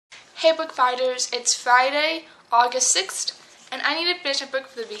Hey Bookfighters, it's Friday, August 6th, and I need to finish my book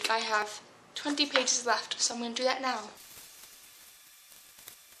for the week. I have 20 pages left, so I'm going to do that now.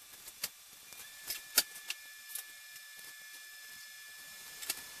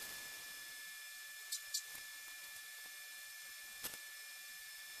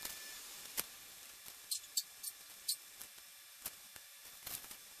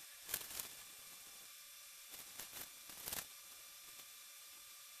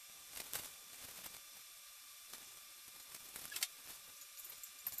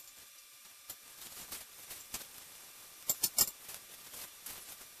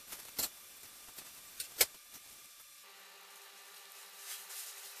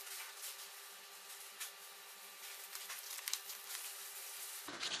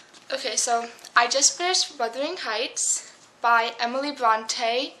 Okay, so I just finished Wuthering Heights by Emily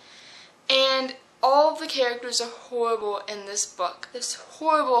Bronte, and all of the characters are horrible in this book. There's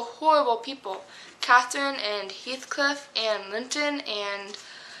horrible, horrible people. Catherine and Heathcliff and Linton and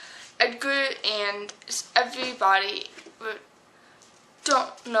Edgar and just everybody.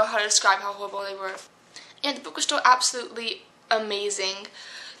 Don't know how to describe how horrible they were. And the book was still absolutely amazing.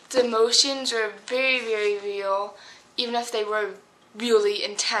 The emotions are very, very real, even if they were really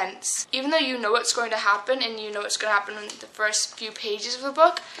intense. Even though you know what's going to happen, and you know what's going to happen in the first few pages of the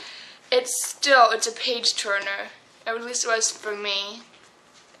book, it's a page turner. Or at least it was for me.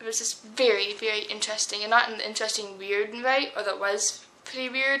 It was just very, very interesting, and not in the interesting weird way, although it was pretty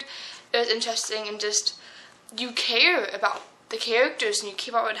weird. It was interesting and just, you care about the characters and you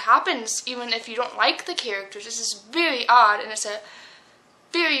care about what happens, even if you don't like the characters. This is very odd, and it's a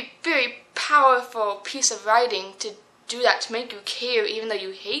very, very powerful piece of writing to do that, to make you care even though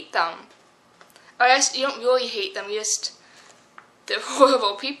you hate them. Or I guess you don't really hate them, they're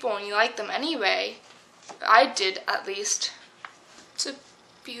horrible people and you like them anyway. I did, at least. It's a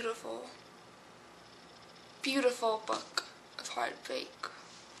beautiful, beautiful book of heartbreak.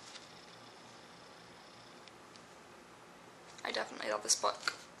 I definitely love this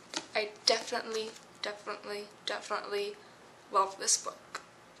book. I definitely love this book.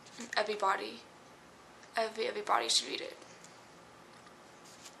 And everybody should read it.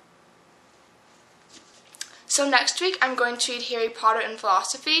 So next week I'm going to read Harry Potter and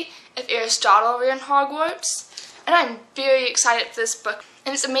Philosophy if Aristotle Ran Hogwarts, and I'm very excited for this book.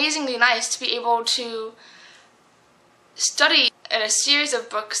 And it's amazingly nice to be able to study in a series of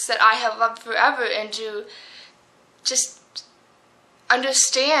books that I have loved forever and to just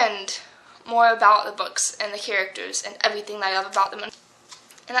understand more about the books and the characters and everything that I love about them. And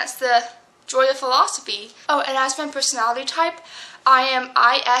that's the joy of philosophy. Oh, and as my personality type, I am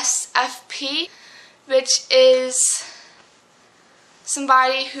ISFP, which is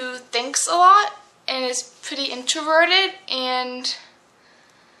somebody who thinks a lot and is pretty introverted and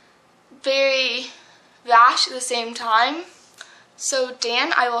very rash at the same time. So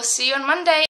Dan, I will see you on Monday.